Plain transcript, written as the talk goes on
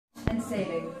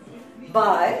sailing.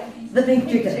 By the pink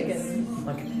chickens.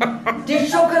 Die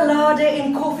chocolade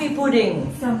in coffee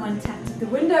pudding. Someone tapped at the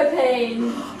window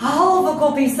pane. Halve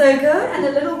koppie suiker. And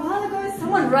a little while ago,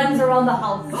 someone runs around the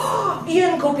house.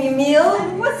 Een koppie meel.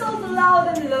 And whistles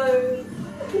loud and low.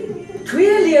 2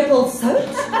 lepels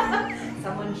sout.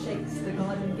 Someone shakes the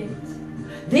garden gate.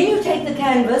 Then you take the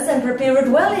canvas and prepare it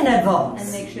well in advance.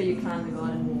 And make sure you climb the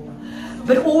garden wall.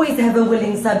 But always have a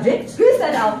willing subject. Who's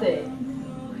that out there?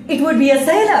 It would be a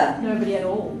sailor. Nobody at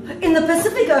all. In the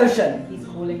Pacific Ocean. He's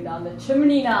calling down the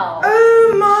chimney now.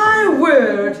 Oh my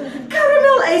word!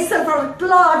 Caramel acer for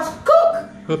large cook!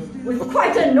 With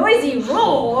quite a noisy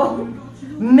roar.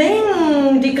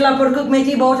 Meng die klapperkoek met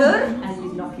die boter. As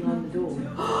he's knocking on the door.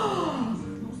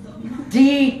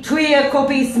 Die 2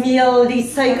 koppies meel, die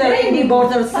suiker en die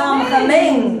boter saam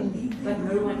gemeng. But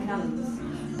no one comes.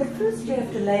 But first you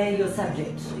have to layer your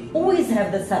subject. Always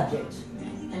have the subject.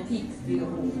 And peek through the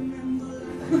hole.